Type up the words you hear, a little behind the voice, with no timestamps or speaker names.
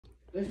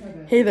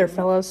Hey there,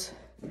 fellas.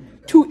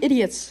 Two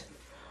idiots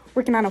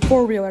working on a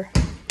four-wheeler.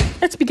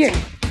 Let's begin.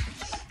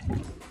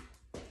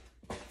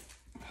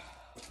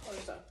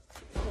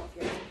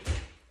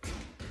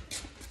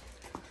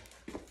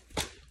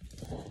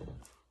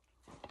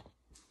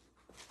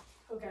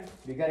 Okay.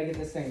 We gotta get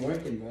this thing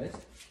working, boys.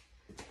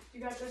 You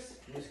got this?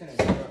 I'm just gonna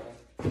start.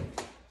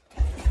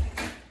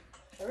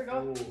 There we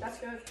go. Ooh. That's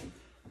good.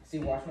 See,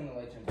 watch when the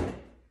light turns on.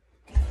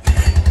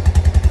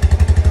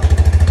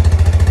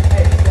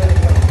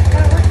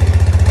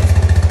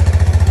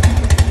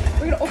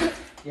 We're gonna open it.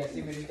 Yeah,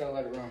 see, we just gotta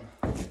let it run.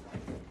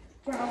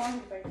 For how long do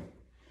you think?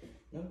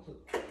 No clue.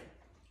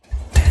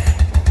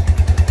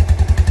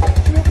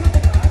 Should we open up the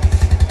garage?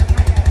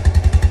 Not yet.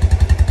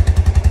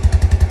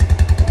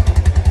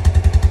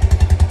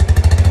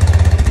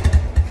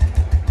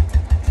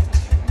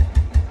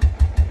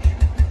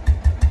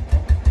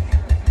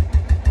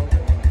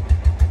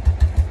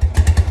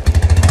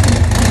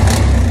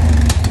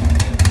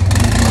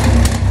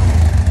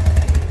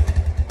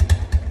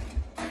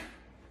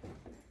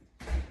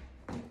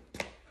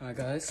 Alright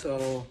guys,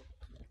 so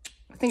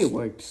I think it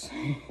works.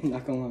 I'm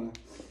not gonna lie.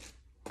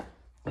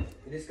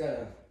 We just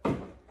gotta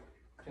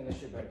turn this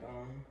shit back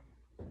on.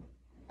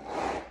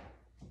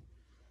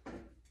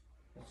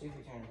 Let's see if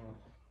we turn it off.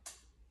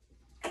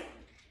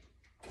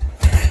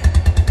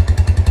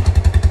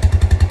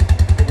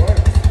 It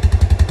works.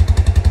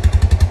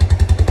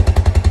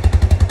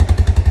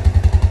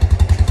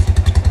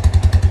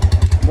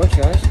 It works,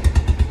 guys.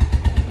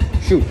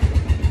 Shoot.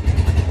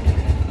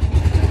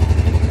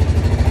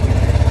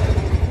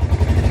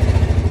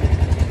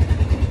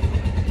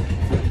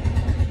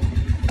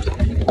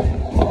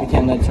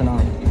 Let's turn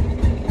on.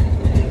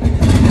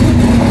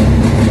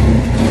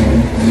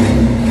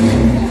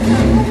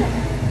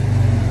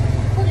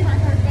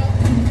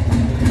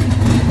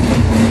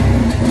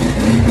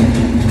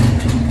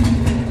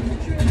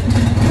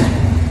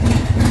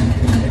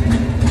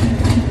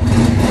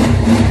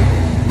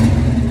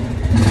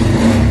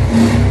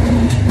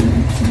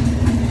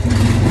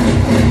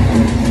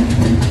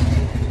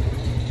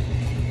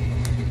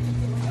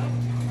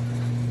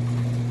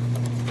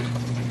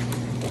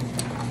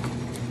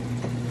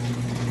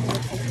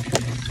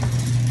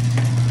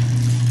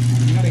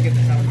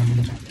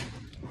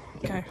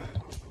 Okay.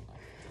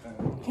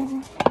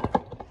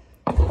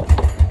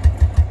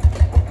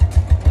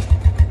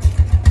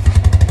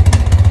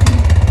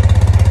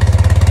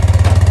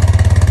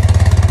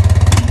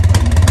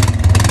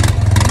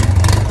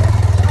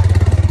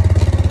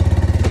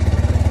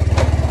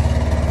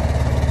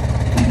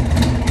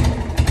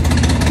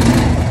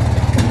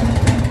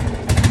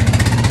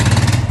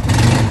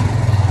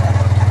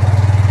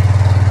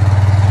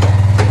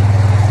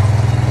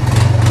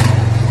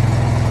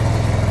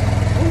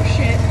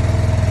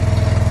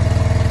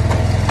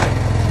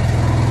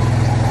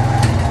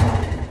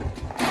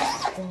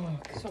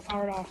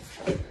 Powered off.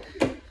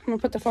 I'm gonna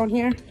put the phone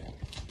here.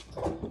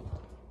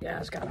 Yeah,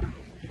 it's got on.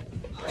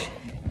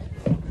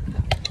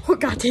 Oh,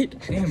 got it.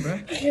 Damn, bro.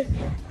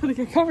 Look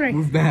at covering.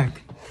 Move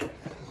back.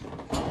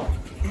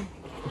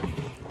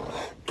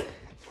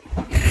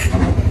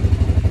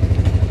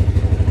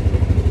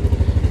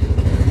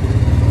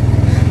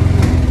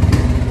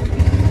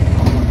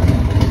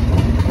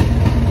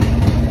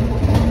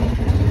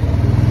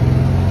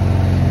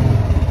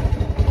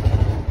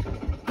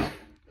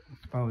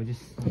 Probably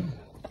just.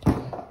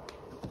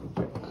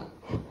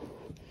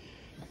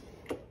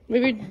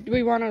 Maybe do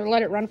we want to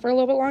let it run for a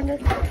little bit longer?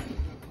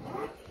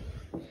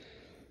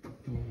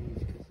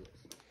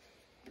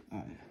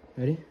 Alright,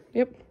 ready?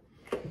 Yep.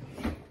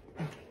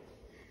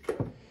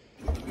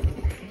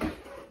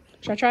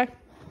 Should I try?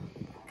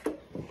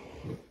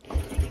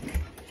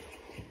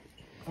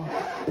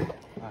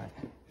 Alright.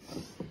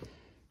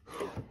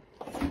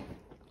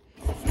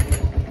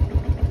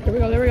 There we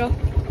go, there we go.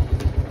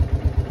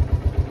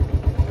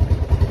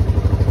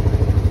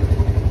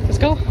 Let's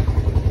go.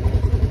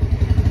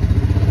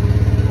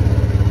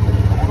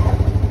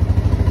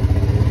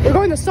 We're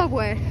going the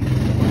subway.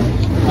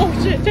 Oh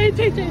shit, Tay.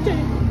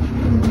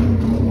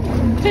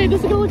 Tay,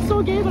 this is gonna look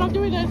so gay, but I'm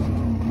doing this.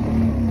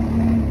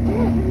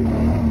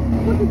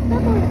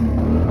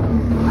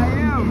 I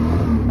am.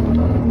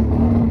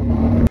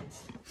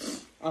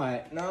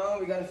 Alright, now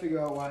we gotta figure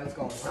out why it's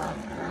going. How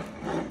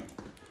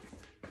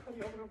do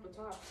you open up the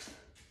top?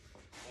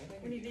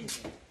 We need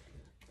these.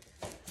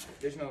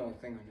 There's no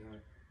thing on here.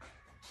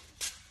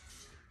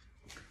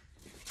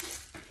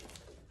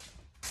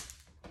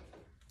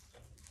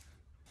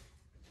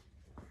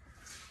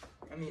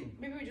 I mean,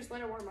 Maybe we just let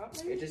it warm up,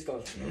 maybe? it just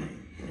goes.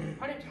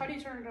 How do you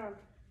turn it on?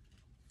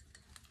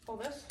 Oh,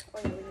 this? Oh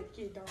yeah, we need to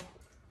keep it down.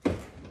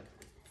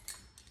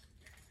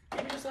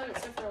 Maybe just let it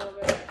sit for a little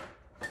bit.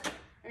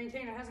 I mean,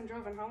 Tane, it hasn't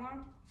driven how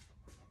long?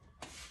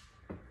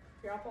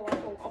 Here, I'll pull.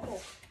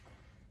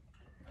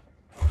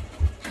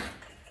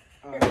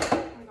 Here,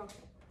 let me go.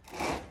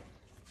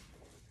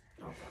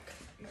 Oh, fuck.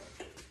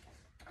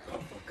 Oh,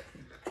 fuck.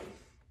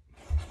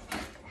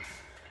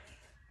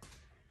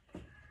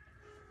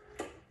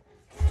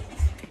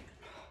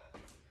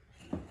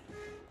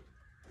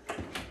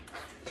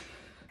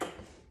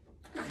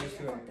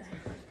 two fuck hands. that.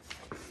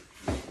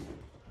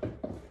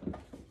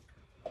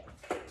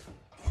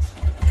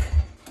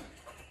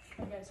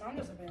 Okay, so I'm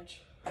just a bitch.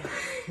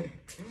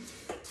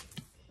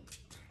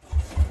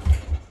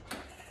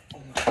 Oh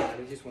my god,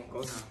 it just won't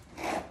go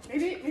now.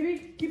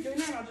 Maybe keep doing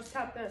that and I'll just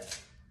tap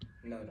this.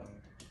 No, don't.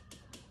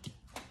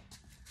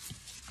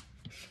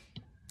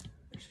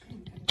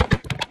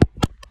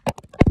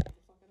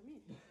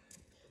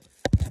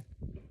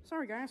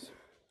 Sorry, guys.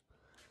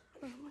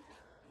 I'm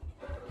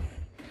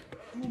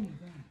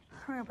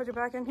gonna put you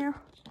back in here.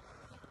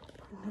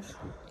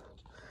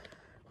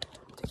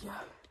 Take you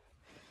out.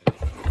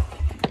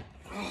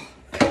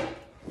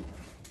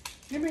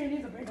 Maybe you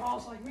need a big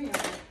house like me.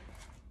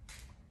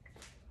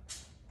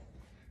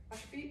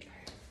 Wash your feet.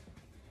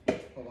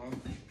 Hold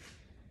on.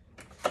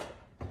 Oh,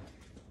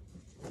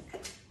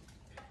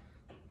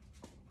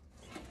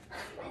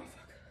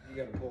 fuck. You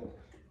gotta pull.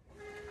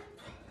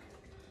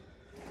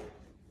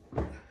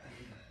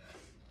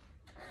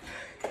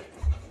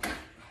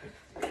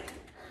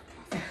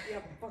 Yeah,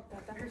 fuck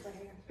that. That hurts my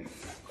hand.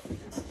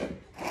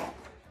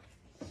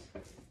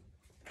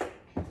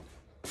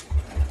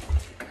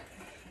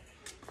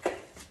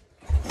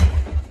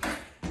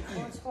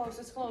 Oh, it's close.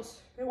 It's close.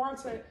 It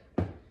wants it.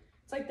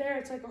 It's like there.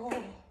 It's like a hole.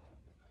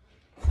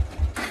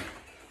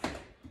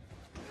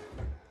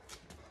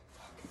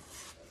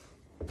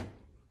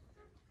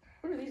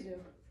 What do these do?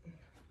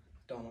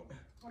 Don't.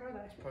 What are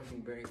they?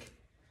 Parking brake.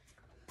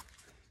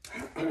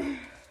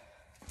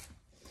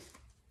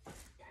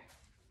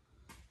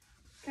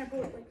 Can't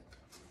pull it.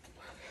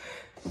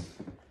 Like,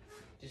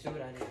 Just do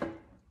what I did.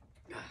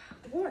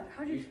 what?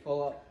 How'd You you? just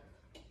pull up.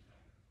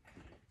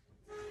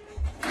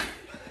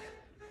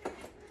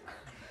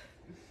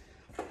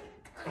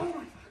 Oh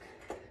my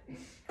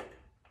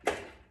fuck.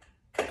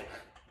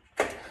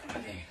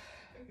 Okay.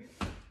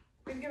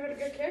 Can you give it a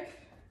good kick?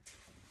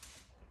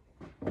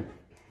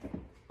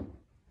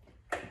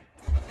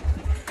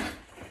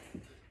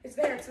 It's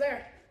there. It's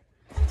there.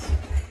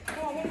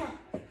 Come on, one more.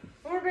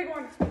 One more big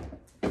one.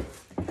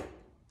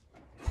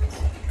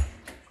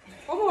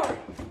 One more.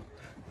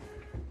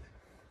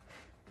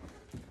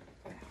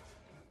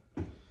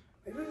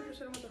 Maybe we just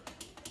hit him with the.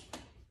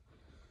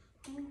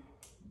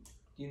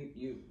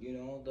 You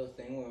know the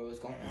thing where it was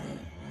going.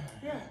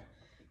 Yeah.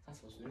 Not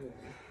supposed to do it.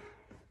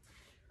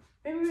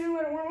 Maybe we didn't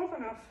let it warm up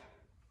enough.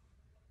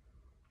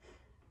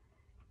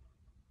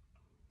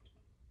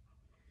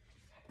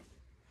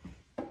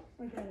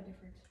 Look at the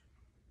difference.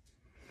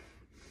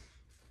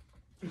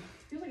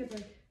 Feels like it's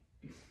like.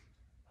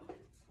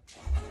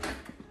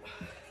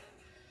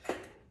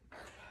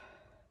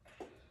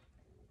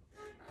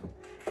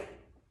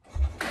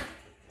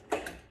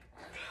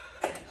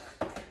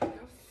 Oh,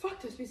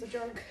 fuck this piece of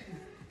junk.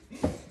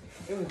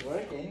 It was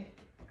working.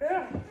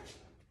 Yeah.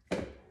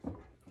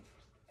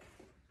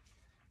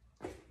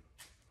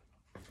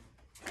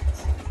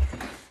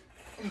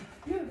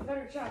 You have a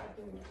better shot at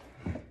doing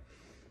it.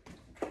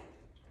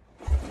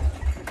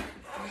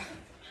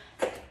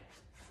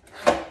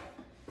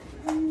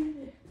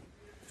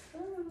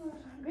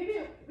 Maybe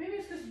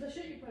it's because of the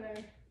shit you put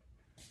in.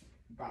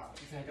 Wow,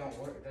 that don't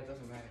work. That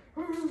doesn't matter.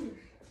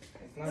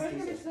 It's I not think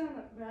decent. it's on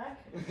the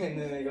back. And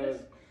then it goes.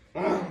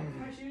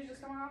 My shoes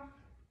just coming off.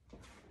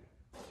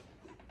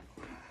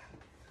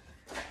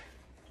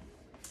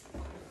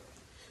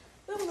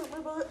 My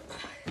butt.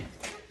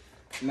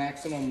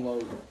 Maximum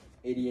load,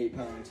 88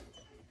 pounds.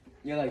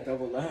 You're like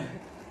double that.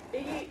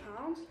 88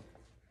 pounds?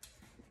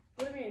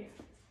 What do you mean?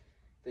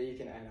 That you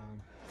can add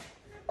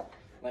on.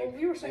 Like, Well,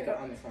 you were saying like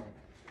that- on the front.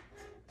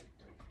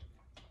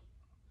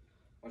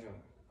 Watch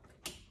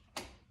out.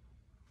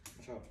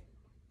 Watch out.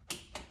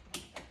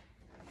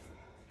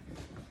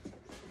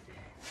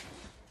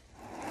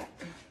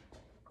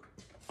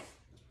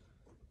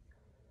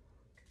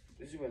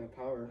 This is where the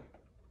power.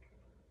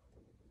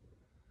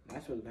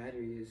 That's where the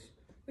battery is.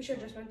 We should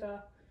have just went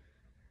to.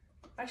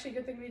 Actually,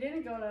 good thing we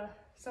didn't go to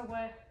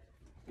Subway.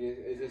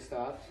 Is it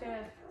stopped? Yeah,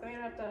 we're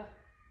gonna have to.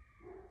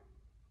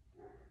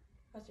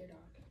 That's your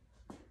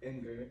dog.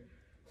 Invert.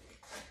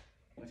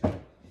 Watch out.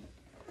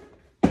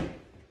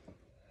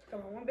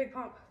 Come on, one big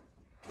pump.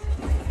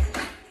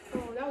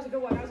 Oh, that was a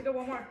good one. That was a good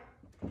one more.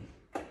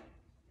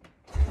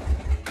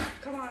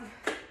 Come on.